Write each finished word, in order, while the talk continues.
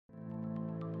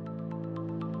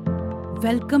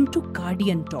Welcome to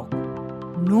Guardian Talk.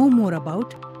 Know more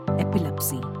about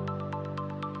epilepsy.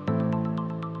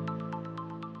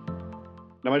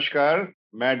 नमस्कार,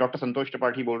 मैं doctor संतोष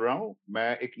त्रिपाठी बोल रहा हूँ।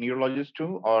 मैं एक न्यूरोलॉजिस्ट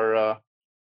हूँ और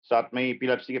साथ में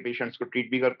एपिलेप्सी के पेशेंट्स को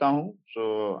ट्रीट भी करता हूँ।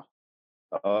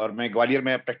 और मैं ग्वालियर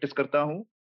में प्रैक्टिस करता हूँ।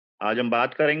 आज हम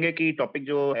बात करेंगे कि टॉपिक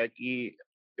जो है कि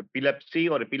एपिलेप्सी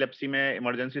और एपिलेप्सी में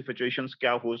इमरजेंसी सिचुएशंस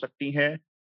क्या हो सकती हैं,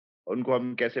 उनको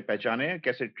हम कैसे पहचानें,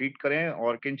 कैसे ट्रीट करें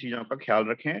और किन चीज़ों का ख़्याल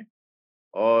रखें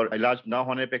और इलाज ना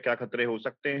होने पे क्या खतरे हो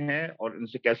सकते हैं और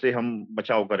इनसे कैसे हम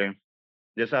बचाव करें।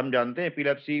 जैसा हम जानते हैं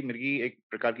एपिलेप्सी मिर्गी एक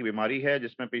प्रकार की बीमारी है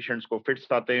जिसमें पेशेंट्स को फिट्स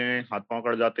आते हैं, हाथ-पाँव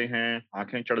कट जाते हैं,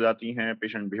 आँखें चढ़ जाती हैं,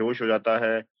 पेशेंट बेहोश हो जाता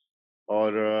है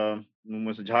और मुँह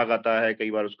में से झाग आता है,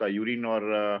 कई बार उसका यूरिन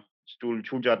और स्टूल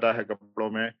छूट जाता है कपड़ों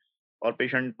में और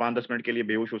पेशेंट 5-10 मिनट के लिए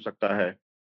बेहोश हो सकता है।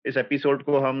 इस एपिसोड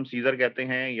को हम सीज़र कहते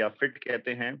हैं या फिट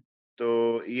कहते हैं। तो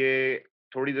ये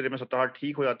थोड़ी देर में स्वतः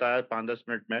ठीक हो जाता है 5-10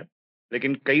 मिनट में।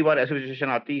 लेकिन कई बार ऐसी सिचुएशन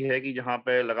आती है कि जहाँ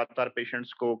पे लगातार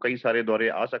पेशेंट्स को कई सारे दौरे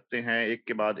आ सकते हैं, एक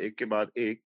के बाद एक के बाद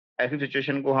एक। ऐसी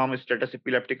सिचुएशन को हम स्टेटस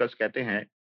एपिलेप्टिकस कहते हैं।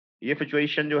 ये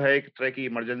सिचुएशन जो है एक तरह की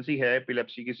इमरजेंसी है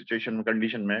एपिलेप्सी की सिचुएशन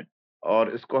कंडीशन में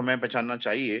और इसको हमें पहचानना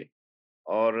चाहिए।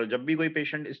 और जब भी कोई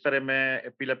पेशेंट इस तरह में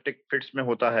एपिलेप्टिक फिट्स में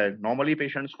होता है, नॉर्मली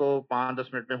पेशेंट्स को 5-10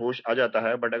 मिनट में होश आ जाता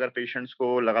है, बट अगर पेशेंट्स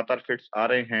को लगातार फिट्स आ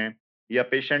रहे हैं या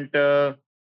पेशेंट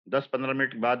 10-15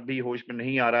 मिनट बाद भी होश में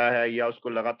नहीं आ रहा है या उसको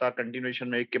लगातार कंटिन्यूएशन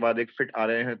में एक के बाद एक फिट आ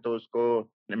रहे हैं, तो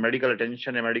उसको मेडिकल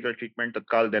अटेंशन या मेडिकल ट्रीटमेंट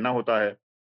तत्काल देना होता है।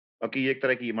 क्योंकि ये एक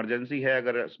तरह की इमरजेंसी है,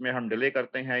 अगर इसमें हम डिले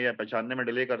करते हैं या पहचानने में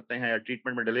डिले करते हैं या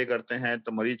ट्रीटमेंट में डिले करते हैं,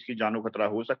 तो मरीज की जान को खतरा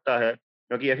हो सकता है।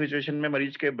 क्योंकि ऐसी सिचुएशन में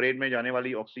मरीज के ब्रेन में जाने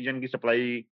वाली ऑक्सीजन की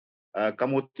सप्लाई कम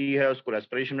होती है, उसको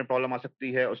रेस्पिरेशन में प्रॉब्लम आ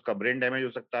सकती है, उसका ब्रेन डैमेज हो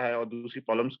सकता है और दूसरी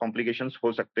प्रॉब्लम्स कॉम्प्लिकेशंस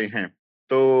हो सकते हैं।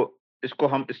 तो इसको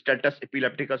हम स्टेटस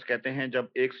एपिलेप्टिकस कहते हैं, जब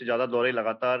एक से ज़्यादा दौरे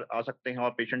लगातार आ सकते हैं और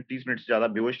पेशेंट 30 मिनट से ज़्यादा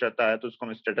बेहोश रहता है, तो उसको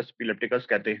हम स्टेटस एपिलेप्टिकस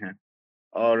कहते हैं।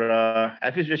 और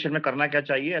ऐसी सिचुएशन में करना क्या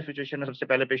चाहिए? ऐसी सिचुएशन में सबसे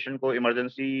पहले पेशेंट को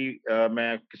इमरजेंसी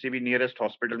में किसी भी नियरेस्ट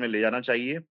हॉस्पिटल में ले जाना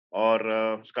चाहिए और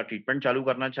उसका ट्रीटमेंट चालू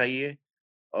करना चाहिए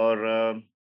और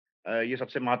ये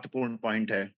सबसे महत्वपूर्ण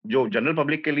पॉइंट है। जो जनरल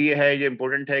पब्लिक के लिए है, ये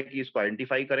इम्पोर्टेंट है कि इसको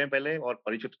आइडेंटिफ़ाई करें पहले और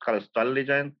परिचित अस्पताल ले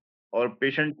जाएँ और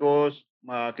पेशेंट को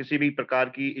किसी भी प्रकार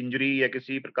की इंजरी या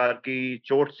किसी प्रकार की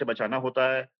चोट से बचाना होता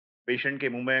है। पेशेंट के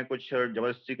मुँह में कुछ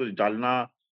ज़बरदस्ती कुछ डालना,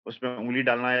 उसमें उँगली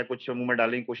डालना या कुछ मुँह में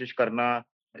डालने की कोशिश करना,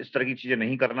 इस तरह की चीज़ें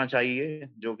नहीं करना चाहिए,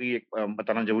 जो कि एक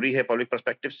बताना ज़रूरी है पब्लिक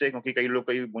पर्सपेक्टिव से, क्योंकि कई लोग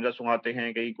कई मोजा सुंघाते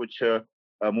हैं, कई कुछ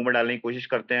मुँह में डालने की कोशिश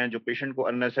करते हैं, जो पेशेंट को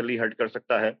अननेसेसरीली हर्ट कर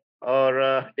सकता है।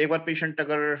 और एक बार पेशेंट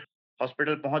अगर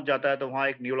हॉस्पिटल पहुँच जाता है, तो वहाँ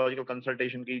एक न्यूरोलॉजिकल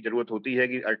कंसल्टेशन की ज़रूरत होती है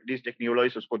कि एटलीस्ट एक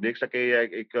न्यूरोलॉजिस्ट उसको देख सके या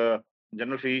एक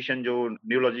जनरल फिजिशियन जो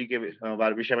न्यूरोलॉजी के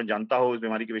विषय में जानता हो, उस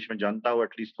बीमारी के विषय में जानता हो,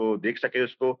 एटलीस्ट वो देख सके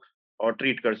उसको और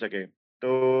ट्रीट कर सके।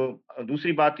 तो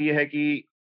दूसरी बात ये है कि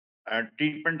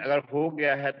ट्रीटमेंट अगर हो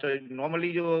गया है, तो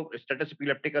नॉर्मली जो स्टेटस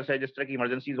एपिलेप्टिकस है, जिस तरह की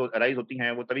इमरजेंसीज़ अराइज़ होती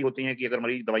हैं, वो तभी होती हैं कि अगर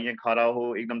मरीज़ दवाइयाँ खा रहा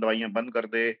हो, एकदम दवाइयाँ बंद कर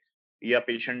दे या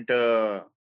पेशेंट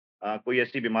कोई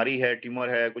ऐसी बीमारी है, ट्यूमर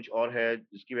है, कुछ और है,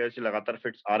 जिसकी वजह से लगातार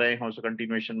फिट्स आ रहे हों उस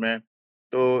कंटिन्यूएशन में।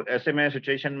 तो ऐसे में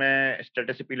सिचुएशन में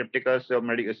स्टेटस एपिलेप्टिकस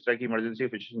और इस तरह की इमरजेंसी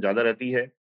सिचुएशन ज़्यादा रहती है।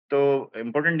 तो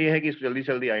इम्पोर्टेंट ये है कि इसको जल्दी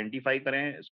से जल्दी आइडेंटिफ़ाई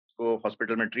करें, इसको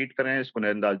हॉस्पिटल में ट्रीट करें, इसको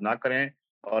नज़रअंदाज ना करें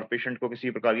और पेशेंट को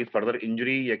किसी प्रकार की फर्दर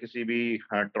इंजरी या किसी भी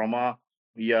ट्रॉमा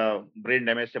या ब्रेन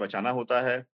डैमेज से बचाना होता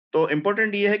है। तो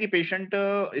इम्पोर्टेंट ये है कि पेशेंट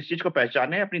इस चीज़ को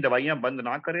पहचाने, अपनी दवाइयाँ बंद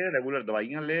ना करे, रेगुलर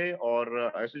दवाइयाँ ले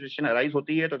और ऐसी सिचुएशन अराइज़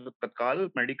होती है तो तत्काल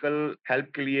मेडिकल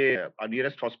हेल्प के लिए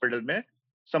नियरेस्ट हॉस्पिटल में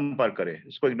संपर्क करे,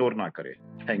 इसको इग्नोर ना करे।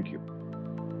 Thank you.